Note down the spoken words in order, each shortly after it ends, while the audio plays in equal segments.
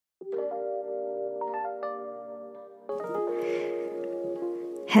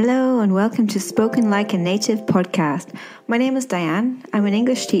Hello and welcome to Spoken Like a Native podcast. My name is Diane. I'm an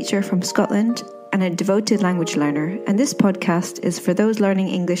English teacher from Scotland and a devoted language learner, and this podcast is for those learning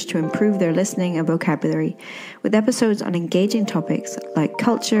English to improve their listening and vocabulary, with episodes on engaging topics like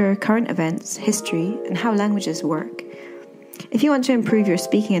culture, current events, history, and how languages work. If you want to improve your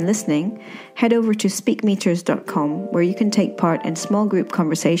speaking and listening, head over to SpeakMeeters.com, where you can take part in small group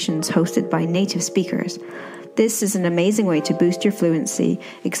conversations hosted by native speakers. This is an amazing way to boost your fluency,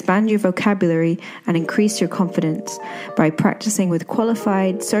 expand your vocabulary, and increase your confidence by practicing with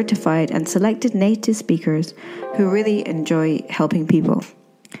qualified, certified, and selected native speakers who really enjoy helping people.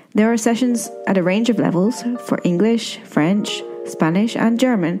 There are sessions at a range of levels for English, French, Spanish, and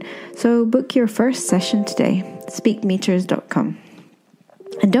German, so book your first session today, SpeakMeeters.com.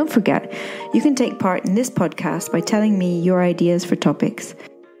 And don't forget, you can take part in this podcast by telling me your ideas for topics.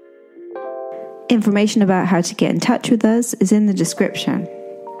 Information about how to get in touch with us is in the description.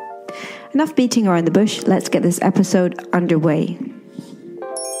 Enough beating around the bush, let's get this episode underway.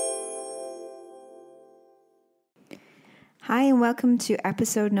 Hi and welcome to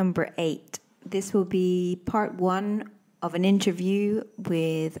episode number 8. This will be part 1 of an interview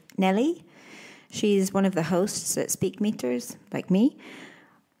with Nelly. She's one of the hosts at SpeakMeeters, like me.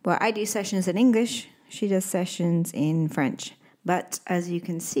 Well, I do sessions in English, she does sessions in French. But as you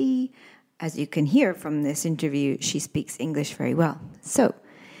can hear from this interview, she speaks English very well. So,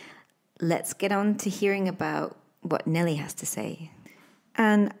 let's get on to hearing about what Nelly has to say.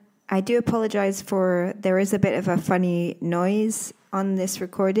 And I do apologize there is a bit of a funny noise on this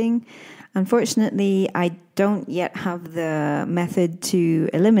recording. Unfortunately, I don't yet have the method to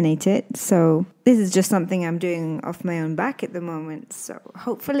eliminate it. So, this is just something I'm doing off my own back at the moment. So,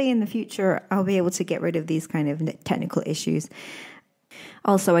 hopefully in the future, I'll be able to get rid of these kind of technical issues.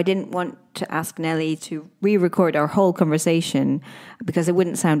 Also, I didn't want to ask Nelly to re-record our whole conversation because it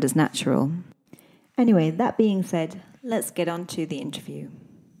wouldn't sound as natural. Anyway, that being said, let's get on to the interview.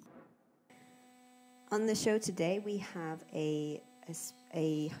 On the show today, we have a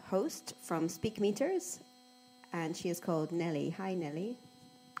host from SpeakMeeters, and she is called Nelly. Hi, Nelly.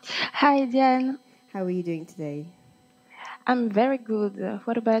 Hi, Diane. How are you doing today? I'm very good.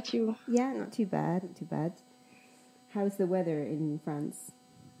 What about you? Yeah, not too bad. How's the weather in France?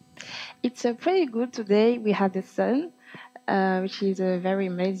 It's pretty good today. We had the sun, which is very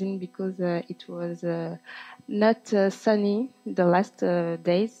amazing because it was not sunny the last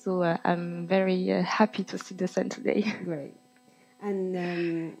days. So I'm very happy to see the sun today. Great.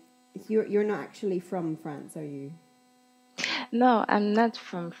 And you're not actually from France, are you? No, I'm not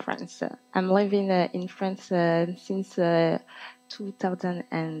from France. I'm living in France since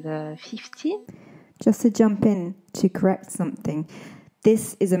 2015. Just to jump in to correct something,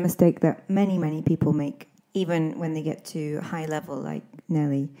 this is a mistake that many people make, even when they get to high level like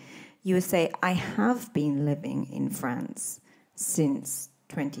Nelly. You would say, I have been living in France since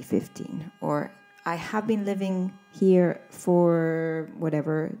 2015, or I have been living here for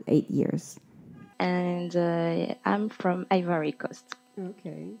 8 years. And I'm from Ivory Coast.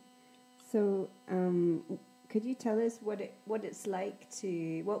 Okay. So, could you tell us what was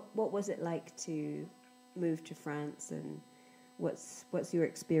it like to move to France, and what's your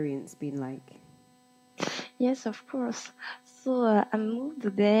experience been like? Yes, of course. So I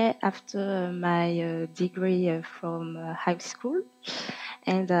moved there after my degree from high school,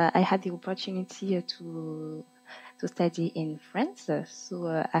 and I had the opportunity to study in France.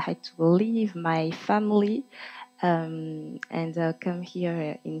 So I had to leave my family and come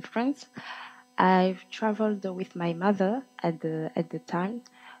here in France. I've traveled with my mother at the time,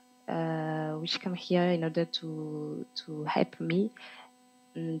 which came here in order to help me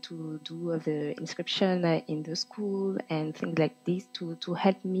to do the inscription in the school and things like this to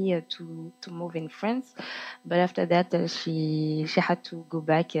help me to move in France. But after that, she had to go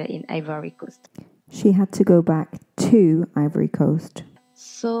back in Ivory Coast. She had to go back to Ivory Coast.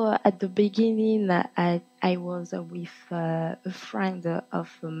 So at the beginning, I was with a friend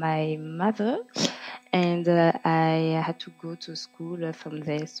of my mother, and I had to go to school from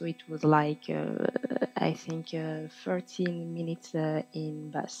there. So it was like, I think, 13 minutes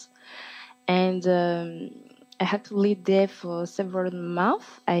in bus. And I had to live there for several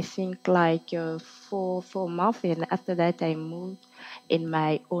months, I think like 4 months. And after that, I moved in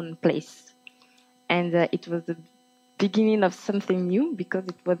my own place. And it was the beginning of something new because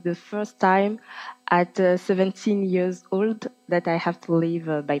it was the first time at 17 years old that I have to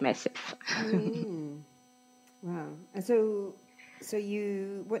live by myself. Wow. And so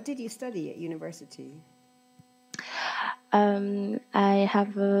what did you study at university? I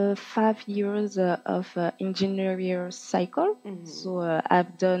have 5 years of engineering cycle. So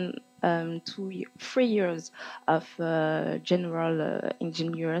I've done 3 years of general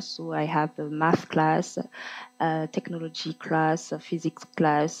engineer. So I have a math class, technology class, a physics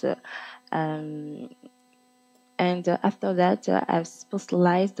class, um, and after that, I've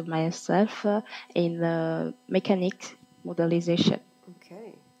specialized myself in mechanic modelization.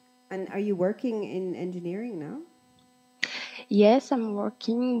 Okay. And are you working in engineering now? Yes, I'm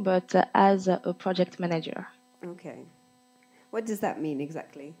working, but as a project manager. Okay. What does that mean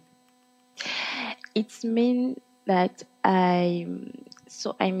exactly? It means that I'm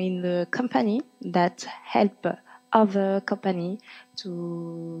in the company that help other company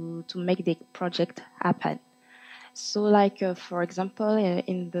to make the project happen. So, like for example,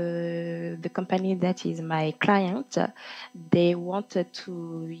 in the company that is my client, they wanted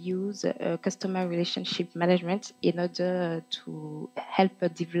to use customer relationship management in order to help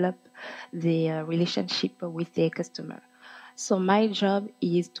develop the relationship with their customer. So my job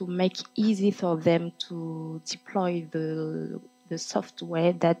is to make easy for them to deploy the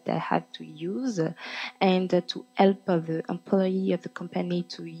software that they have to use and to help the employee of the company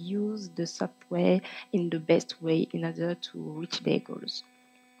to use the software in the best way in order to reach their goals.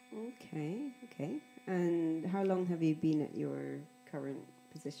 Okay. And how long have you been at your current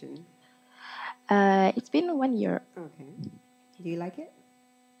position? It's been 1 year. Okay. Do you like it?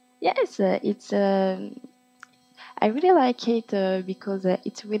 Yes, I really like it because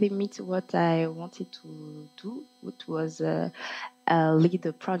it really meets what I wanted to do, which was lead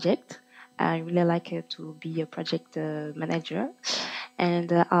a project. I really like to be a project manager,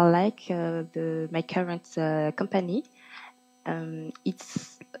 and I like my current company.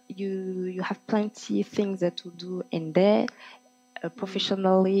 It's you have plenty of things to do in there.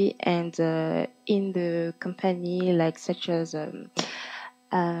 Professionally and in the company, like such as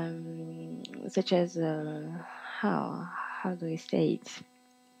how do you say it?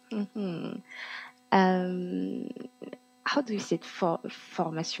 Mm-hmm. How do you say it for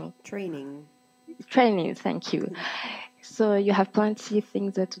formation? Training. Thank you. So you have plenty of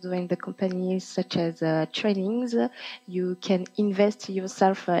things to do in the company, such as trainings. You can invest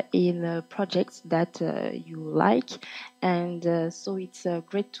yourself in projects that you like, and so it's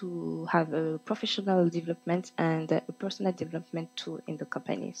great to have a professional development and a personal development too in the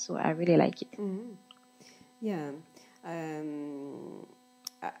company. So I really like it. Mm-hmm. Yeah.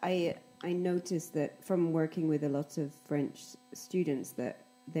 I noticed that from working with a lot of French students that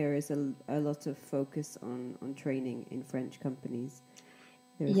there is a lot of focus on training in French companies.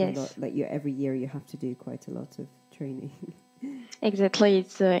 There's Yes. a lot, like every year you have to do quite a lot of training. Exactly.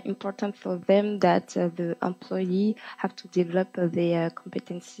 It's important for them that the employee have to develop their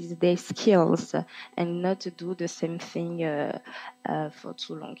competencies, their skills, and not to do the same thing for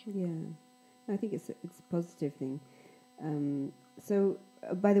too long. Yeah, I think it's a positive thing. So,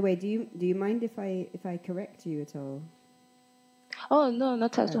 by the way, do you mind if I correct you at all? Oh no,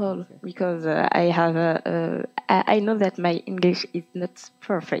 not at all. Sure. Because I know that my English is not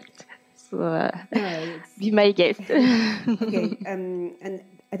perfect. So no, be my guest. Okay, and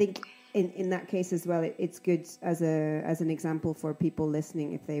I think in that case as well, it's good as an example for people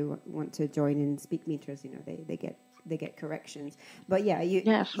listening if they want to join in SpeakMeeters. They get corrections. But yeah,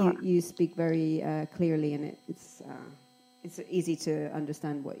 you speak very clearly, and it's easy to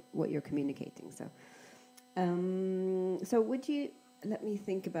understand what you're communicating. So would you let me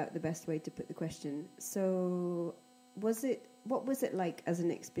think about the best way to put the question? So what was it like as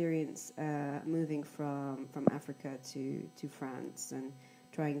an experience moving from Africa to France and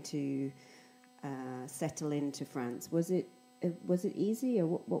trying to settle into France? Was it easy, or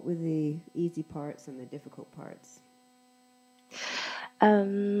what were the easy parts and the difficult parts?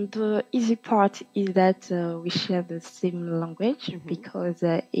 The easy part is that we share the same language, because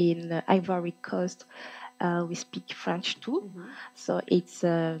in Ivory Coast we speak French too, so it's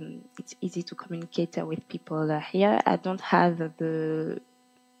easy to communicate with people here. I didn't have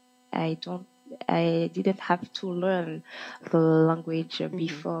to learn the language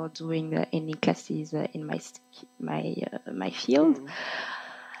before doing any classes in my field.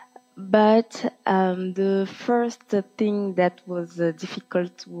 But the first thing that was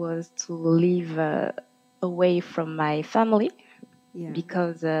difficult was to live away from my family,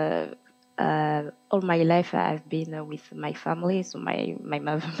 because all my life I've been with my family, so my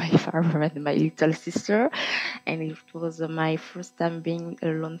mother, my father, and my little sister, and it was my first time being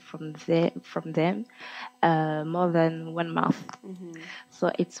alone from them more than 1 month.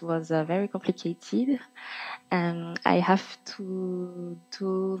 So it was very complicated, and I have to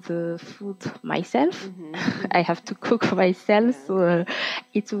do the food myself. I have to cook myself, so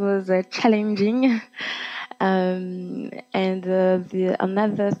it was challenging. And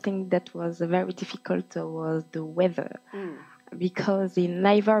another thing that was very difficult was the weather, because in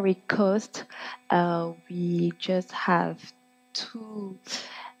Ivory Coast we just have two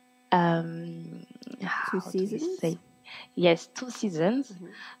how do we seasons? say? Yes, 2 seasons.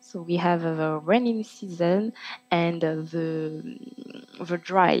 So we have the rainy season and the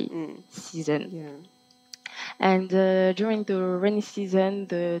dry season. Yeah. And during the rainy season,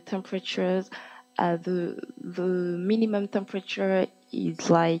 the temperatures, the minimum temperature is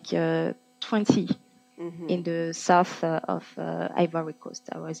like 20 in the south of Ivory Coast.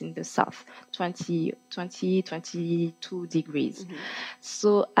 I was in the south, 22 degrees.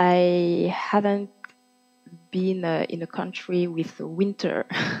 So I haven't been in a country with winter.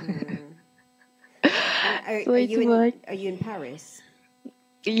 Are you in Paris?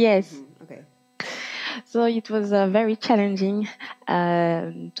 Yes. Okay. So it was very challenging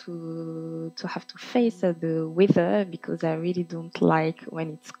to have to face the weather, because I really don't like when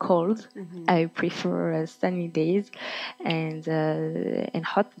it's cold. I prefer sunny days and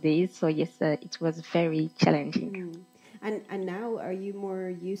hot days. So yes, it was very challenging. And now, are you more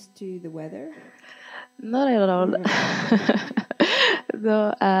used to the weather? Not at all.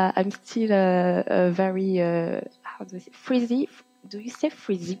 No, I'm still a very how do you say, freezy. Do you say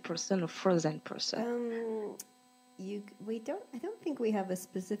freezy person or frozen person? I don't think we have a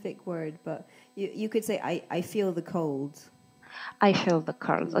specific word, but you could say I feel the cold. I feel the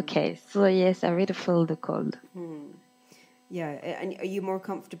cold. Okay, so yes, I really feel the cold. Yeah, and are you more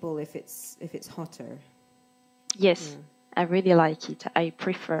comfortable if it's hotter? Yes. Yeah. I really like it. I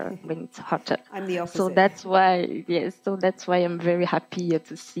prefer when it's hotter. I'm the opposite. So that's why, yes. So that's why I'm very happy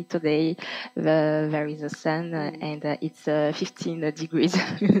to see today there is a sun and it's 15 degrees.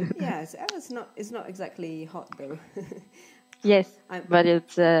 Yes, it's not exactly hot though. Yes, but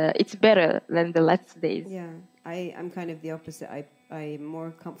it's better than the last days. Yeah, I'm kind of the opposite. I'm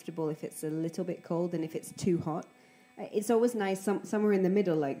more comfortable if it's a little bit cold than if it's too hot. It's always nice somewhere in the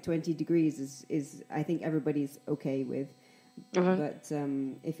middle, like 20 degrees is I think everybody's okay with. But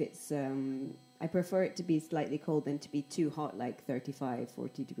if it's, I prefer it to be slightly cold than to be too hot, like 35,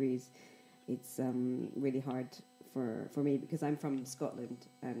 40 degrees. It's really hard for me because I'm from Scotland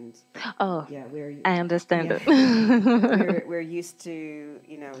and I understand. Yeah. we're used to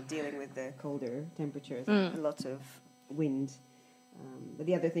dealing with the colder temperatures, a lot of wind. But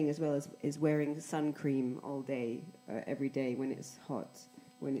the other thing as well is wearing sun cream all day, every day when it's hot,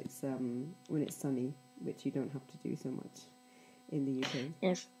 when it's sunny, which you don't have to do so much in the UK.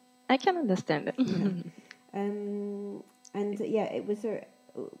 Yes, I can understand it. It was there.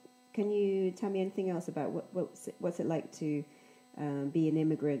 Can you tell me anything else about what's it like to be an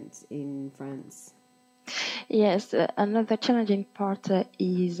immigrant in France? Yes, another challenging part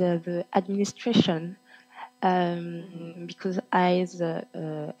is the administration. Because as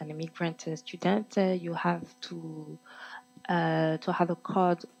an immigrant student, you have to have a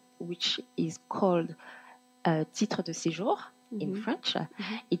card which is called titre de séjour in French.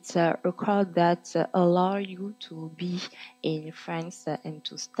 It's a card that allows you to be in France and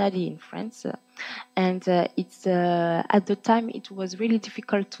to study in France. And it's at the time it was really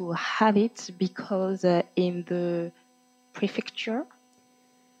difficult to have it because in the prefecture,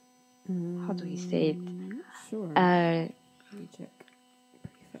 how do we say it? Sure. Let me check.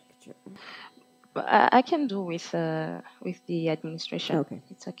 Prefecture. I can do with the administration. Okay.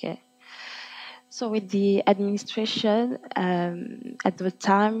 It's okay. So with the administration, at the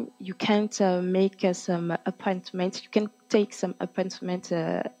time, you can't make some appointments. You can take some appointment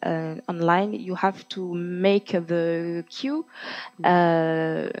online. You have to make the queue.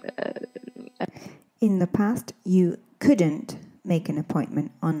 In the past, you couldn't make an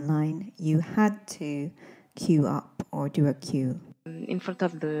appointment online. You had to queue up or do a queue. In front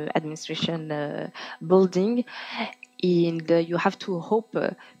of the administration building, and you have to hope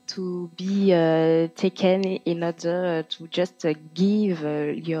to be taken in order to just give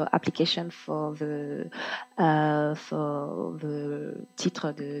your application for the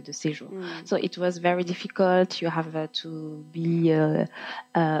titre de séjour. So it was very difficult. You have to be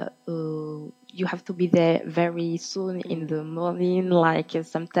you have to be there very soon in the morning. Like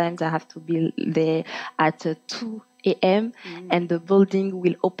sometimes I have to be there at 2 a.m. and the building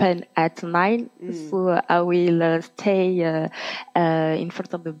will open at 9. So I will stay in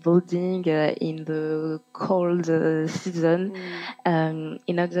front of the building in the cold season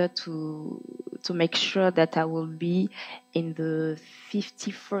in order to make sure that I will be in the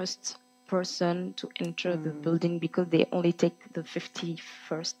 51st person to enter the building, because they only take the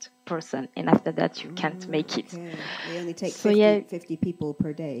 51st person, and after that you can't make it. Okay. They only take So 50 people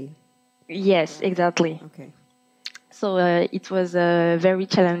per day. Yes, exactly. Okay. So it was very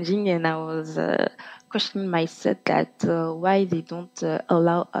challenging, and I was questioning myself that why they don't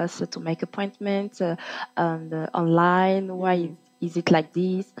allow us to make appointments online. Why is it like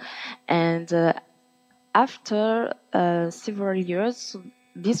this? And after several years, so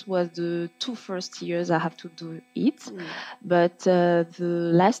this was the 2 first years I have to do it, but the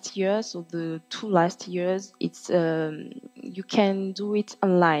last year, so the 2 last years, it's you can do it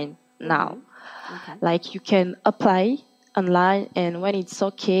online now. Okay. Like you can apply online, and when it's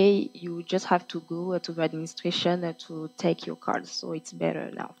okay, you just have to go to the administration to take your card. So it's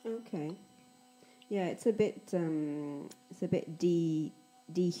better now. Okay. Yeah, it's a bit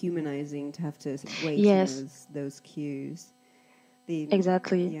dehumanizing to have to wait in those queues.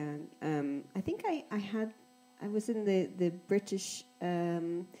 Exactly. Yeah. I think I was in the British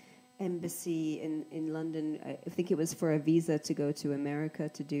embassy in London. I think it was for a visa to go to America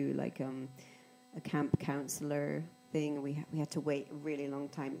to do like a camp counselor thing. We had to wait a really long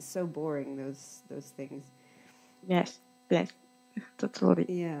time. It's so boring, those things. Yes, totally.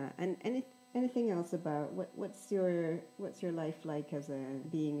 Yeah, and anything else about what's your life like as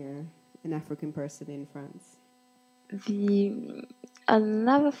being an African person in France?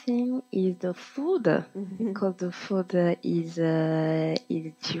 Another thing is the food, because the food is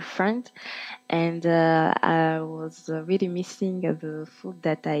different, and I was really missing the food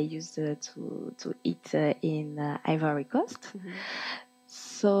that I used to eat in Ivory Coast.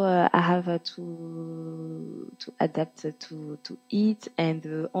 So I have to adapt to eat, and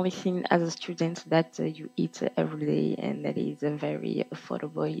the only thing as a student that you eat every day, and that is very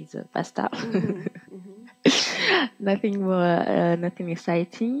affordable, is pasta. Nothing more, nothing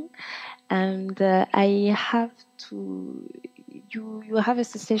exciting, and I have to. You have a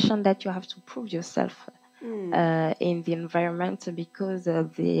sensation that you have to prove yourself in the environment, because there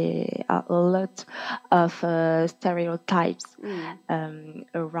are a lot of stereotypes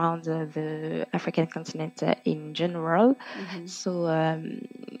around the African continent in general. So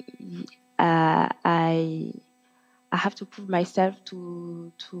I have to prove myself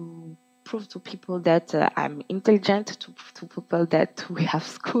to prove to people that I'm intelligent, to prove to people that we have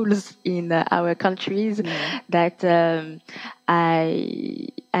schools in our countries, that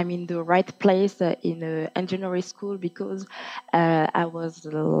I'm in the right place in an engineering school, because I was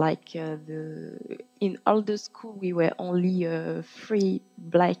like in all the school we were only 3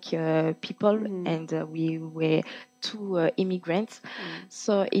 black people, and we were 2 immigrants.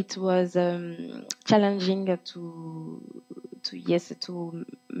 So it was challenging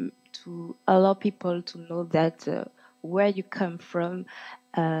to allow people to know that where you come from,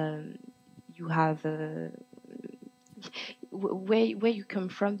 you have where you come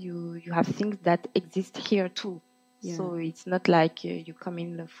from, you have things that exist here too. Yeah. So it's not like you come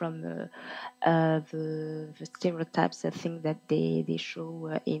in from the stereotypes, things that they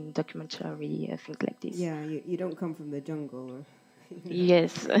show in documentary, things like this. Yeah, you don't come from the jungle. Or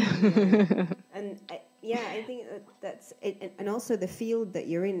yes. And I think that's it, and also the field that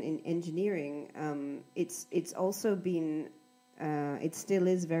you're in engineering. It's also been, it still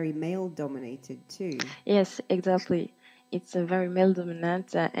is very male dominated too. Yes, exactly. It's a very male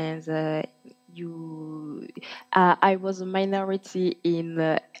dominant, and I was a minority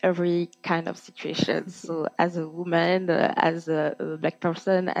in every kind of situation. So as a woman, as a black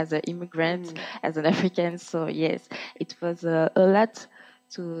person, as an immigrant, as an African. So yes, it was a lot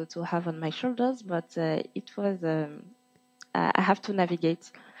to have on my shoulders, but it was I have to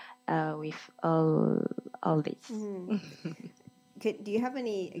navigate with all this. Do you have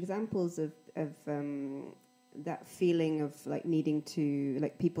any examples of that feeling of like needing to,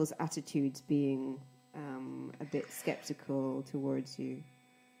 like people's attitudes being a bit skeptical towards you?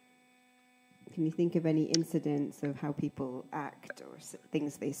 Can you think of any incidents of how people act or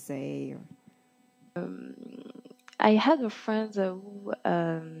things they say? Or I had a friend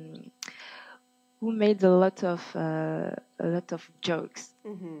who made a lot of jokes.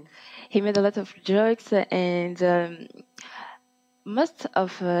 He made a lot of jokes, and most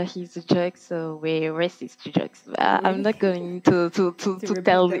of his jokes were racist jokes. I'm not going to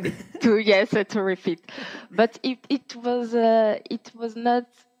tell to repeat, but it was not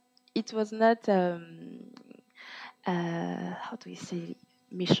how do we say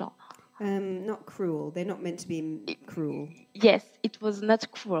méchant? Not cruel. They're not meant to be cruel. Yes, it was not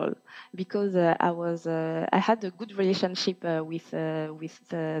cruel because I had a good relationship with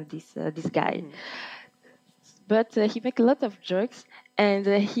this guy, but he make a lot of jokes, and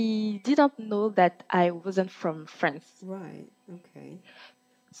he didn't know that I wasn't from France. Right. Okay.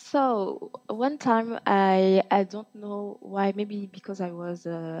 So one time I don't know why, maybe because I was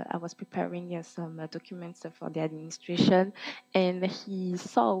preparing some documents for the administration, and he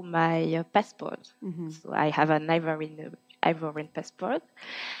saw my passport. So I have an Ivorian passport,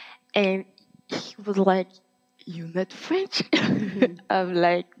 and he was like, "You're not French?" I'm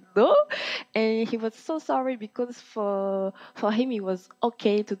like, "No," and he was so sorry because for him it was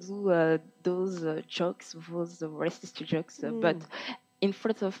okay to do those jokes, those racist jokes, but in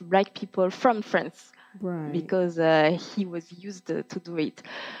front of black people from France. Right. Because he was used to do it,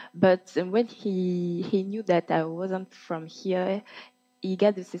 but when he knew that I wasn't from here, he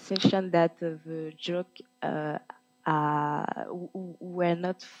got the sensation that the joke were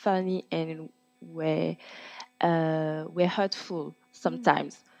not funny and were hurtful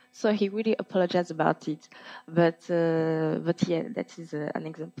sometimes. So he really apologized about it. But yeah, that is an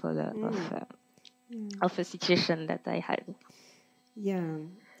example of a situation that I had. Yeah,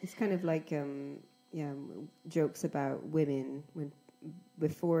 it's kind of like jokes about women when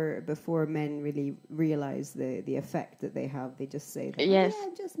before men really realize the effect that they have. They just say that, Yes. "Oh, yeah,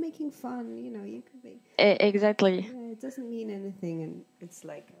 I'm just making fun." You know, you could be Exactly. Yeah, it doesn't mean anything, and it's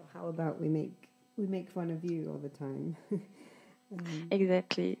like, oh, how about we make fun of you all the time?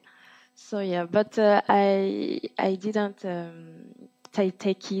 Exactly. So yeah, but I didn't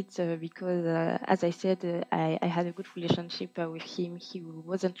take it because as I said, I had a good relationship with him. He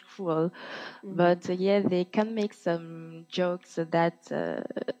wasn't cruel, but yeah, they can make some jokes that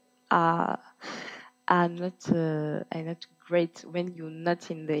are are not great when you're not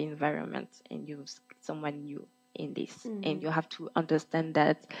in the environment and you're someone new in this, and you have to understand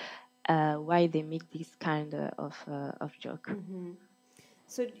that why they make this kind of joke.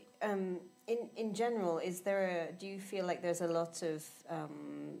 So, in general, do you feel like there's a lot of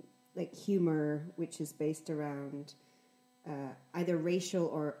like humor which is based around either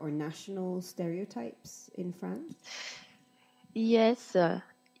racial or national stereotypes in France? Yes,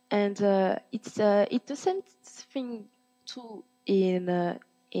 and it's the same thing too in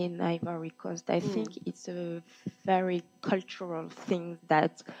Ivory Coast. I think it's a very cultural thing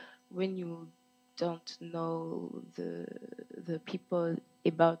that when you don't know the people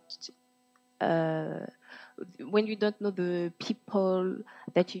about when you don't know the people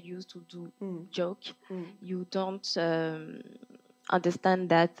that you use to do joke, you don't understand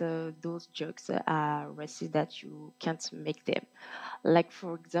that those jokes are racist, that you can't make them. Like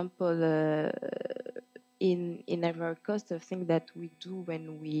for example, in Ivory Coast, the thing that we do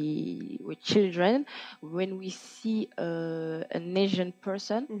when we're children, when we see an Asian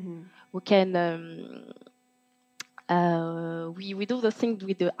person, we can we do the thing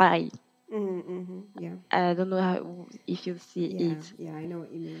with the eye. Yeah. I don't know if you see it. Yeah, I know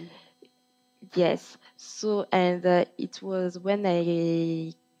what you mean. Yes. So, and it was when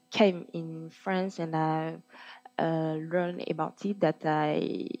I came in France and I learned about it that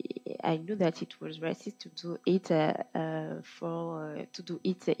I knew that it was racist to do it It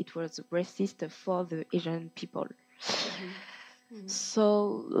was racist for the Asian people.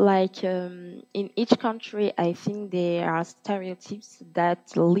 So, like in each country, I think there are stereotypes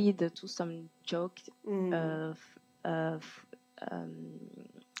that lead to some jokes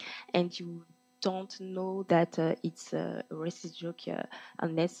and you don't know that it's a racist joke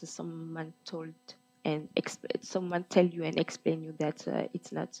unless someone told and someone tell you and explain you that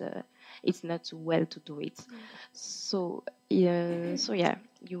it's not well to do it. So yeah,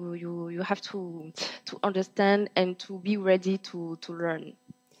 you have to understand and to be ready to learn.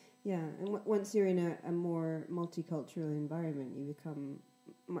 Yeah, and once you're in a more multicultural environment, you become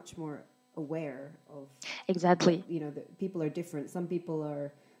much more aware of Exactly. That people are different. Some people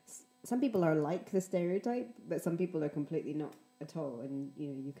are like the stereotype, but some people are completely not at all, and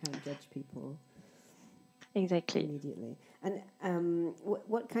you can't judge people exactly immediately. And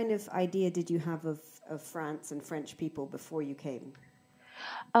what kind of idea did you have of France and French people before you came?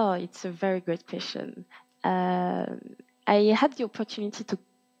 Oh, it's a very great question. I had the opportunity to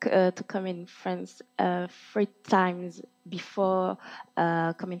come in France 3 times before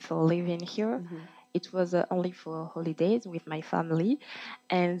coming for living here. It was only for holidays with my family.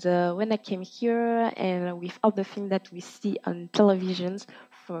 And when I came here, and with all the things that we see on televisions,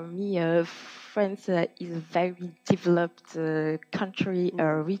 for me, France is a very developed country,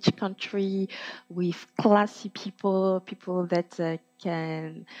 a rich country with classy people that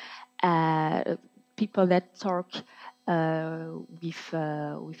people that talk with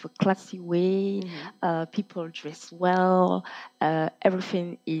a classy way. People dress well.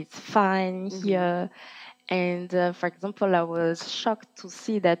 Everything is fine here. And for example, I was shocked to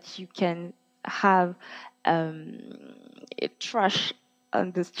see that you can have trash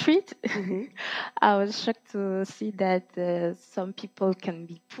on the street. I was shocked to see that some people can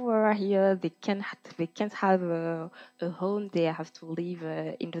be poor here. They can't have a home. They have to live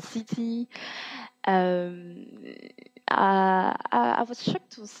in the city. I was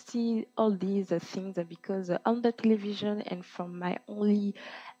shocked to see all these things because on the television and from my only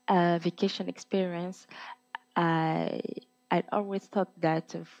vacation experience, I always thought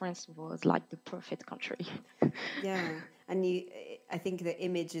that France was like the perfect country. Yeah, and I think the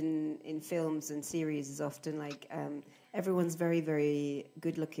image in films and series is often like everyone's very, very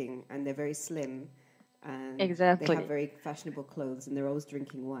good looking and they're very slim, and exactly. they have very fashionable clothes and they're always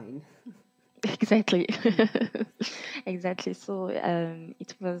drinking wine. Exactly, exactly. So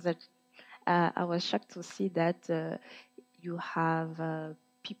it was I was shocked to see that you have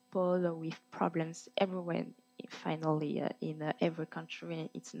people with problems everywhere. Finally, in every country,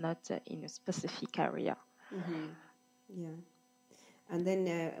 it's not in a specific area. Yeah. And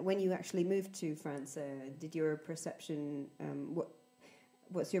then when you actually moved to France, did your perception,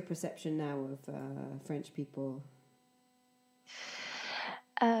 what's your perception now of French people?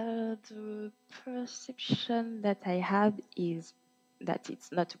 The perception that I have is that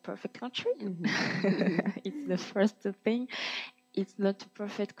it's not a perfect country. It's the first thing. It's not a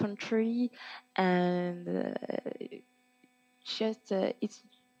perfect country, and it's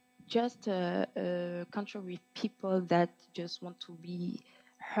just a country with people that just want to be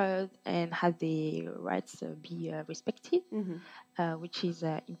heard and have their rights be respected, which is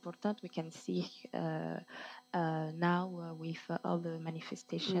important. We can see now with all the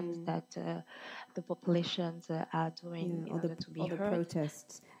manifestations that the populations are doing in order to be heard. All the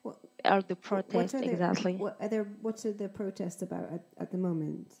protests. All the protests, exactly. What are the protests about at the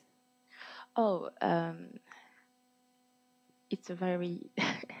moment? Oh, it's a very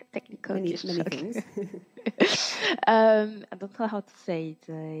technical question. Many things. I don't know how to say it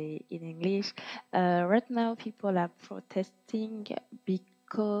in English. Right now, people are protesting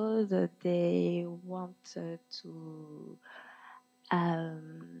because they want to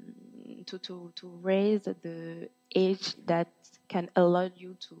raise the age that can allow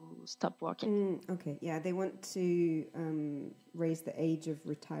you to stop working. Okay, yeah, they want to raise the age of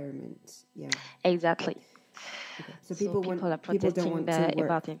retirement. Yeah, exactly. Okay. So people don't want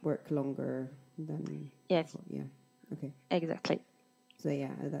to work longer than yes. Before. Yeah. Okay. Exactly. So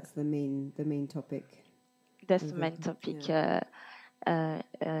yeah, that's the main topic. That's the main topic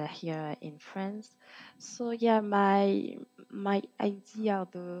here in France. So yeah, my idea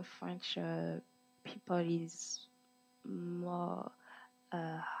of the French people is more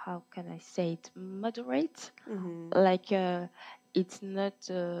how can I say it, moderate. Like it's not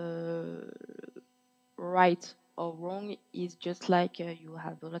right or wrong. Is just like you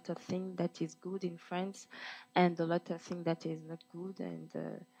have a lot of things that is good in France and a lot of things that is not good, and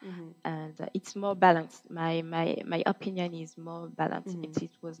it's more balanced. My opinion is more balanced.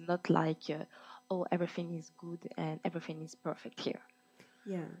 It was not like oh, everything is good and everything is perfect here.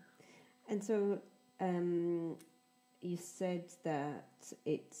 Yeah. And so you said that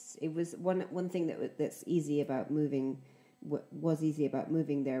it was one thing that's easy about moving. What was easy about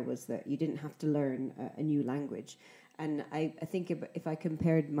moving there was that you didn't have to learn a new language. And I think if I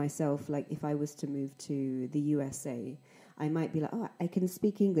compared myself, like if I was to move to the USA, I might be like, oh, I can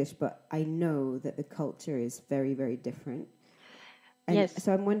speak English, but I know that the culture is very, very different. And yes.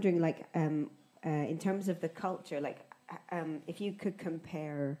 So I'm wondering, like, in terms of the culture, like, if you could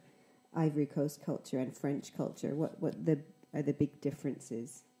compare Ivory Coast culture and French culture, what are the big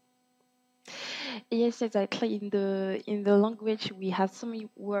differences? Yes, exactly. In the language, we have some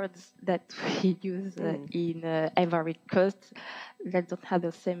words that we use in Ivory Coast that don't have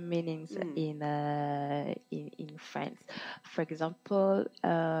the same meanings in France. For example,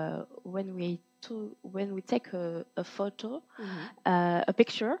 when we take a photo, a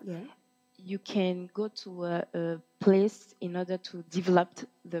picture, you can go to a place in order to develop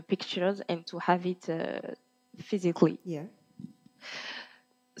the pictures and to have it physically. Yeah.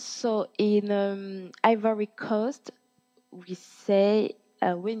 So in Ivory Coast, we say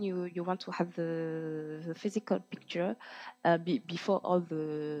when you want to have the physical picture before all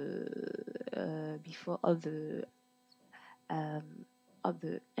the of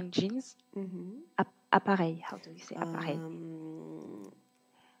the engines. Appareil. How do you say appareil?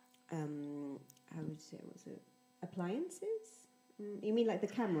 How would you say, was it appliances? You mean like the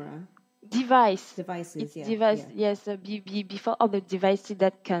camera? Devices, It's yeah. device, yes. Before other devices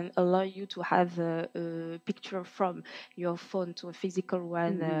that can allow you to have a picture from your phone to a physical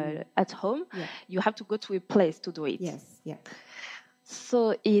one at home, you have to go to a place to do it. Yes, yeah.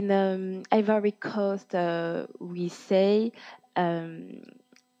 So in Ivory Coast, we say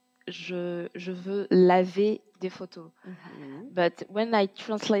je veux laver des photos. But when I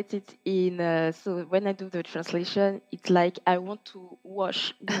translate it so when I do the translation, it's like I want to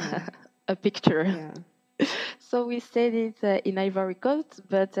wash a picture. Yeah. So we said it in Ivory Coast,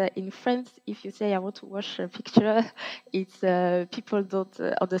 but in France, if you say I want to wash a picture, it's people don't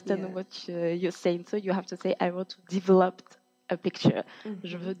understand what you're saying. So you have to say I want to develop a picture.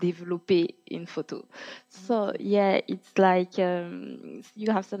 Je veux développer une photo. So yeah, it's like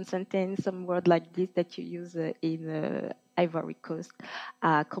you have some sentence, some word like this that you use in Ivory Coast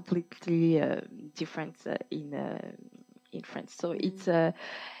are completely different in France. So it's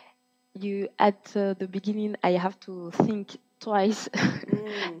you at the beginning I have to think twice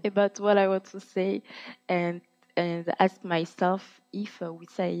about what I want to say and ask myself if we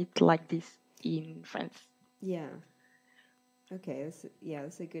say it like this in France. Yeah. Okay,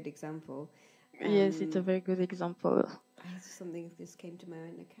 that's a good example. Yes, it's a very good example. Something just came to my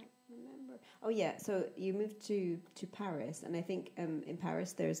mind. I can't remember. Oh yeah, so you moved to Paris, and I think in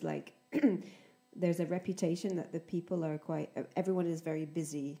Paris there's like there's a reputation that the people are quite. Everyone is very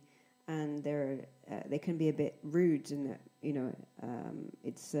busy, and they can be a bit rude, and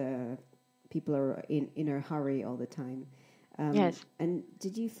it's people are in a hurry all the time. Yes. And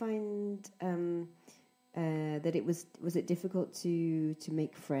did you find that it was it difficult to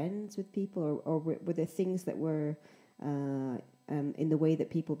make friends with people, or were there things that were in the way that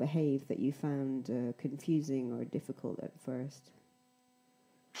people behave that you found confusing or difficult at first?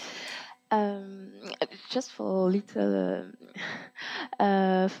 Just for little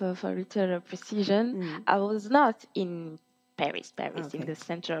for little precision, I was not in Paris, in the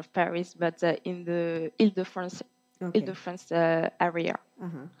center of Paris, but in the Ile-de-France area.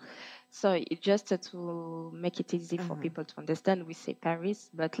 So just to make it easy for people to understand, we say Paris,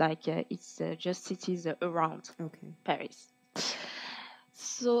 but like it's just cities around Paris.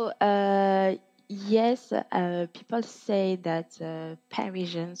 So yes, people say that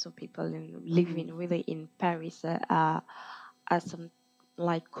Parisians, so people living really in Paris, are some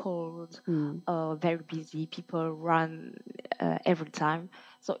like cold or very busy. People run every time.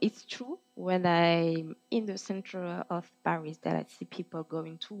 So it's true when I'm in the center of Paris that I see people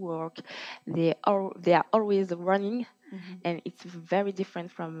going to work. They are always running, and it's very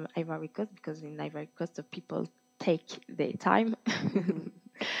different from Ivory Coast, because in Ivory Coast the people take their time.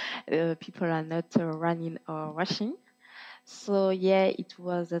 People are not running or rushing. So yeah, it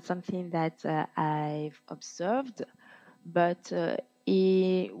was something that I've observed, but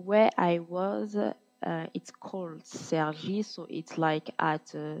where I was, it's called Cergy, so it's like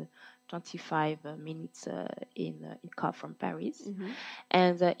at 25 minutes in car from Paris,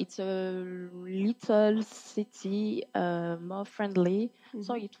 and it's a little city, more friendly.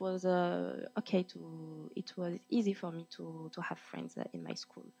 So it was it was easy for me to have friends in my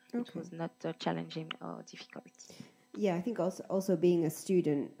school. It was not challenging or difficult. Yeah, I think also being a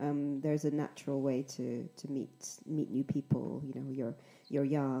student, there's a natural way to meet new people. You know, you're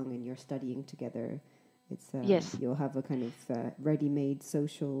young and you're studying together. It's yes, you'll have a kind of ready-made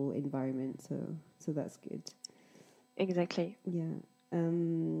social environment. So that's good. Exactly. Yeah.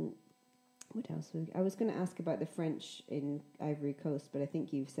 What else? I was going to ask about the French in Ivory Coast, but I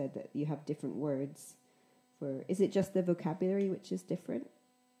think you've said that you have different words for. Is it just the vocabulary which is different?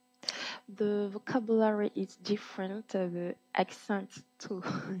 The vocabulary is different. The accent too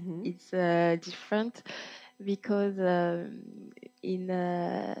is different, because in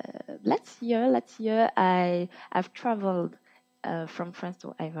last year I've traveled from France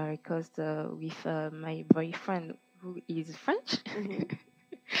to Ivory Coast with my boyfriend who is French.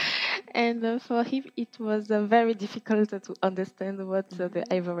 And for him, it was very difficult to understand what the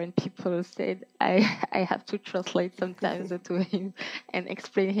Ivorian people said. I have to translate sometimes to him and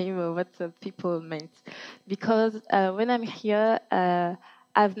explain him what the people meant. Because when I'm here,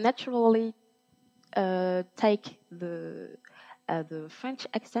 I've naturally take the French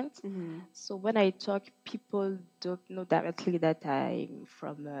accent. So when I talk, people don't know directly that I'm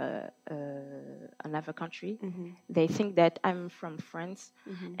from another country. They think that I'm from France,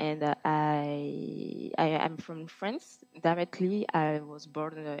 and I am from France directly. I was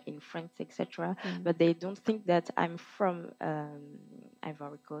born in France, etc. But they don't think that I'm from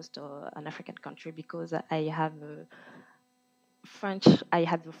Ivory Coast or an African country because I have I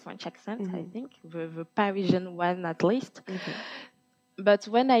had the French accent, I think, the Parisian one at least. Okay. But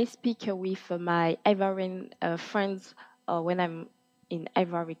when I speak with my Ivorian friends or when I'm in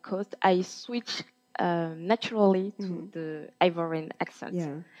Ivory Coast, I switch naturally to the Ivorian accent.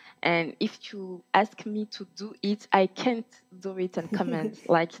 Yeah. And if you ask me to do it, I can't do it and comment.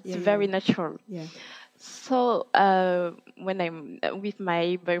 Like, it's very natural. Yeah. So when I'm with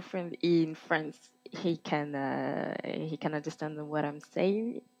my boyfriend in France, he can understand what I'm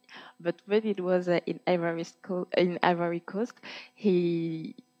saying. But when it was in Ivory Coast,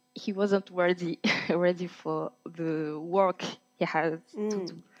 he wasn't ready for the work he has to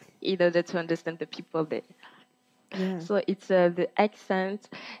do in order to understand the people there. Yeah. So it's the accent,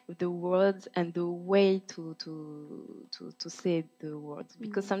 the words, and the way to say the words.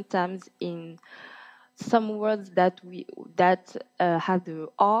 Because sometimes in some words that have the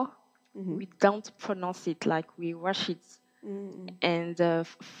R, we don't pronounce it, like we rush it. And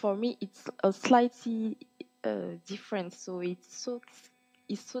for me, it's a slightly different. So it's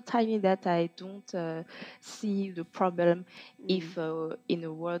so tiny that I don't see the problem if in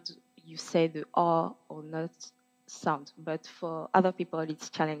a word you say the R or not sound. But for other people, it's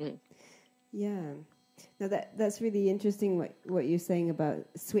challenging. Yeah. Now that's really interesting what you're saying about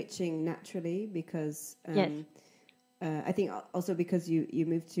switching naturally because Yes. I think also because you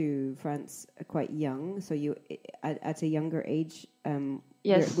moved to France quite young, so you at a younger age.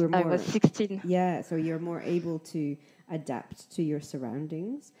 Yes, we're more, I was 16. Yeah, so you're more able to adapt to your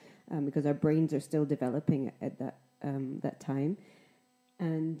surroundings because our brains are still developing at that time,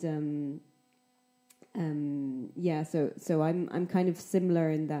 and yeah. So I'm kind of similar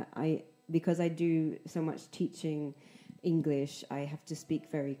in that because I do so much teaching English, I have to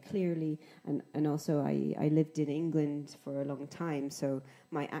speak very clearly, and also I lived in England for a long time, so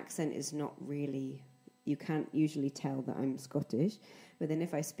my accent is not really, you can't usually tell that I'm Scottish, but then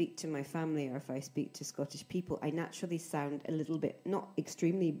if I speak to my family or if I speak to Scottish people, I naturally sound a little bit, not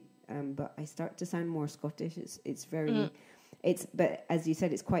extremely, but I start to sound more Scottish. It's very, but as you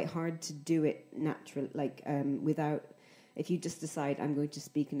said, it's quite hard to do it natural, like without. If you just decide I'm going to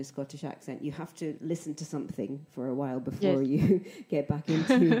speak in a Scottish accent, you have to listen to something for a while before you get back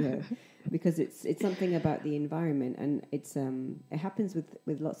into because it's something about the environment, and it happens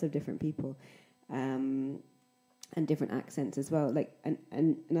with lots of different people, and different accents as well. Like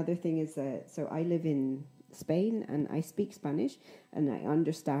and another thing is so I live in Spain and I speak Spanish and I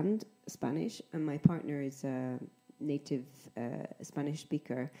understand Spanish, and my partner is a native Spanish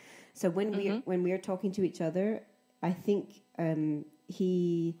speaker. So when we are talking to each other, I think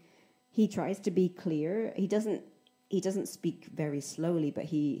he tries to be clear. He doesn't speak very slowly, but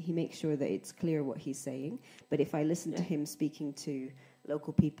he makes sure that it's clear what he's saying. But if I listen to him speaking to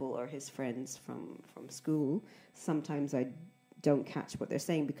local people or his friends from school, sometimes I don't catch what they're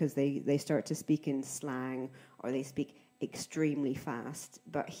saying because they start to speak in slang or they speak extremely fast.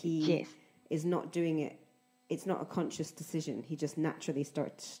 But he is not doing it. It's not a conscious decision. He just naturally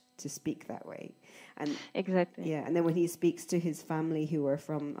starts to speak that way. And exactly. Yeah, and then when he speaks to his family who are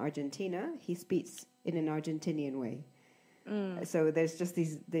from Argentina, he speaks in an Argentinian way. So there's just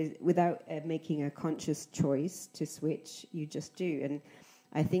these without making a conscious choice to switch, you just do. And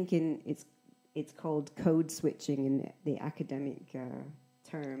I think it's called code switching in the academic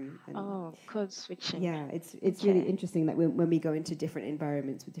term. And code switching. Yeah, it's really interesting that when we go into different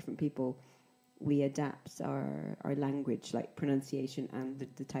environments with different people, we adapt our language, like pronunciation and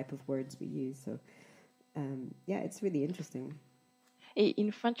the type of words we use. So, yeah, it's really interesting.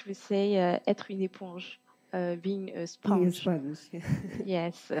 In French, we say être une éponge, being a sponge. Being a sponge, yeah.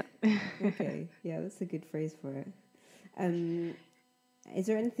 Yes. Okay, yeah, that's a good phrase for it. Is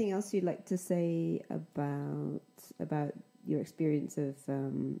there anything else you'd like to say about your experience of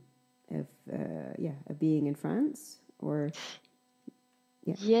being in France, or?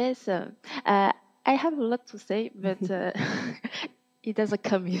 Yeah. Yes, I have a lot to say, but it doesn't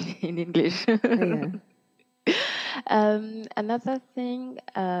come in English. Oh, yeah. Another thing,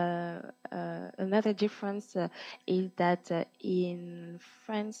 another difference is that in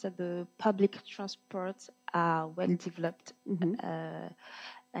France, the public transports are well developed,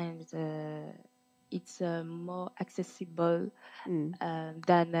 and it's more accessible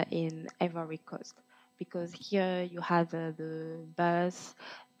than in Ivory Coast. Because here you have the bus,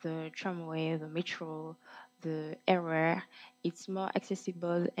 the tramway, the metro, the RER. It's more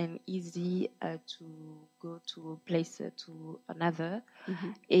accessible and easy to go to a place to another.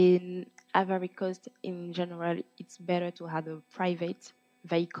 In Ivory Coast, in general, it's better to have a private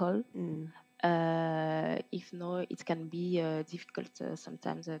vehicle If no, it can be difficult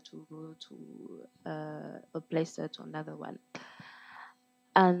sometimes to go to a place to another one.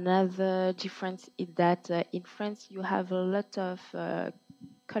 Another difference is that in France you have a lot of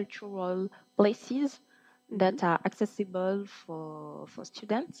cultural places that are accessible for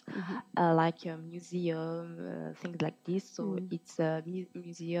students, like a museum, things like this. So it's a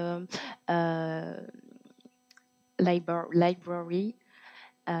museum, library.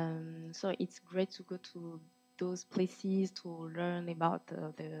 So it's great to go to those places to learn about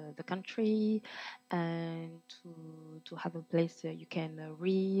the country and to have a place you can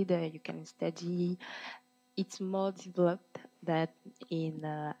read, you can study. It's more developed than in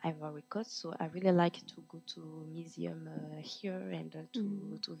Ivory Coast, so I really like to go to museum here and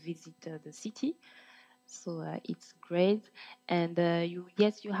to visit the city. So it's great, and you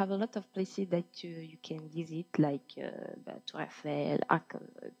have a lot of places that you can visit, like Tour Eiffel, Arc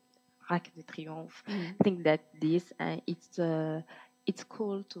de Triomphe, things like this, and it's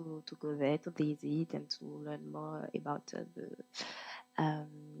cool to go there to visit and to learn more about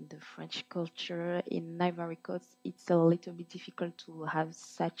the French culture. In Ivory Coast, it's a little bit difficult to have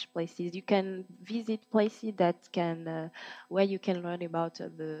such places. You can visit places that can where you can learn about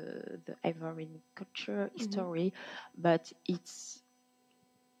the Ivorian culture, history, but it's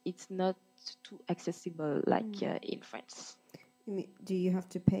not too accessible like in France. Do you have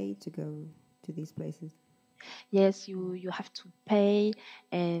to pay to go to these places? Yes, you have to pay,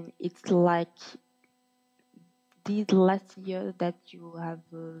 and it's like this last year that you have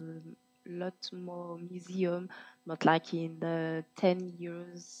a lot more museum, not like in the 10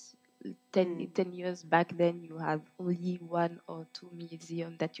 years back then you have only 1 or 2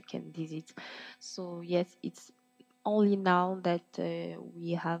 museums that you can visit. So yes, it's only now that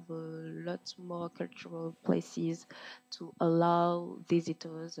we have a lot more cultural places to allow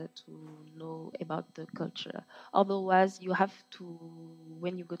visitors to know about the culture. Otherwise, you have to,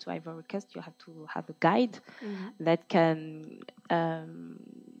 when you go to Ivory Coast, you have to have a guide that can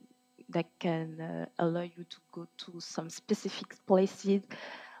allow you to go to some specific places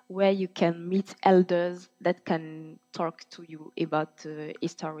where you can meet elders that can talk to you about the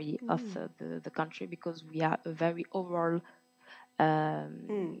history of the country, because we are a very oral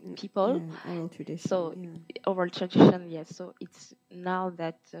people. Oral tradition. So oral tradition, yes. So it's now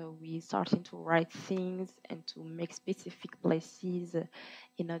that we starting to write things and to make specific places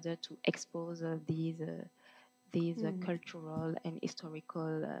in order to expose these cultural and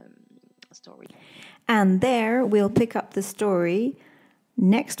historical story. And there we'll pick up the story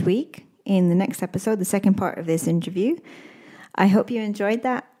next week in the next episode, the second part of this interview. I hope you enjoyed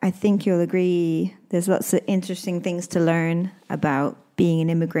that. I think you'll agree there's lots of interesting things to learn about being an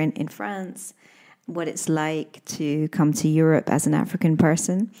immigrant in France, what it's like to come to Europe as an African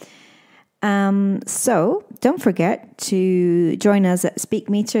person. So don't forget to join us at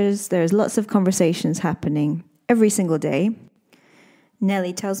SpeakMeeters. There's lots of conversations happening every single day.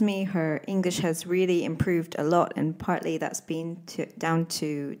 Nelly tells me her English has really improved a lot, and partly that's been down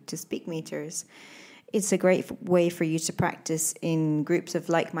to SpeakMeeters. It's a great way for you to practice in groups of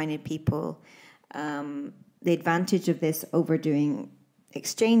like-minded people. The advantage of this over doing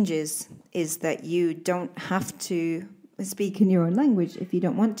exchanges is that you don't have to speak in your own language if you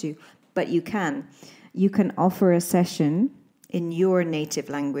don't want to, but you can. You can offer a session in your native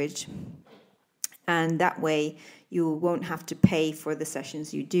language, and that way you won't have to pay for the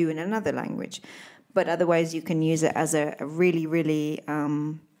sessions you do in another language. But otherwise, you can use it as a really, really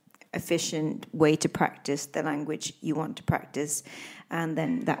efficient way to practice the language you want to practice. And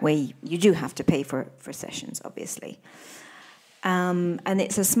then that way you do have to pay for sessions, obviously. And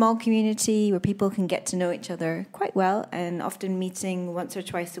it's a small community where people can get to know each other quite well, and often meeting once or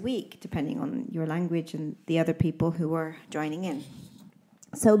twice a week, depending on your language and the other people who are joining in.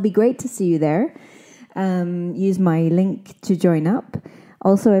 So it'd be great to see you there. Use my link to join up.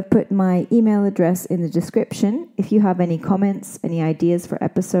 Also, I've put my email address in the description. If you have any comments, any ideas for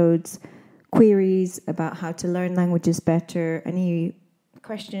episodes, queries about how to learn languages better, any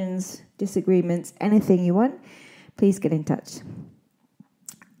questions, disagreements, anything you want, please get in touch.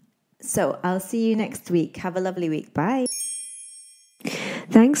 So I'll see you next week. Have a lovely week. Bye.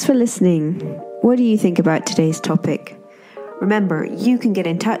 Thanks for listening. What do you think about today's topic? Remember, you can get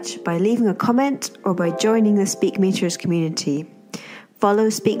in touch by leaving a comment or by joining the SpeakMeeters community. Follow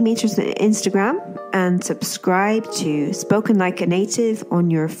SpeakMeeters on Instagram and subscribe to Spoken Like a Native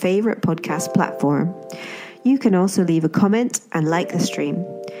on your favorite podcast platform. You can also leave a comment and like the stream.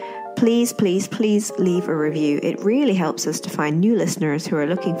 Please, please, please leave a review. It really helps us to find new listeners who are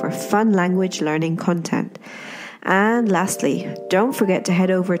looking for fun language learning content. And And lastly, don't forget to head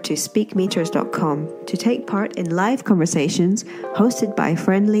over to SpeakMeeters.com to take part in live conversations hosted by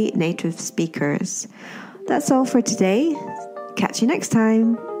friendly native speakers. That's all for today. Catch you next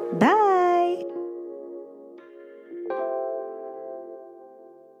time. Bye!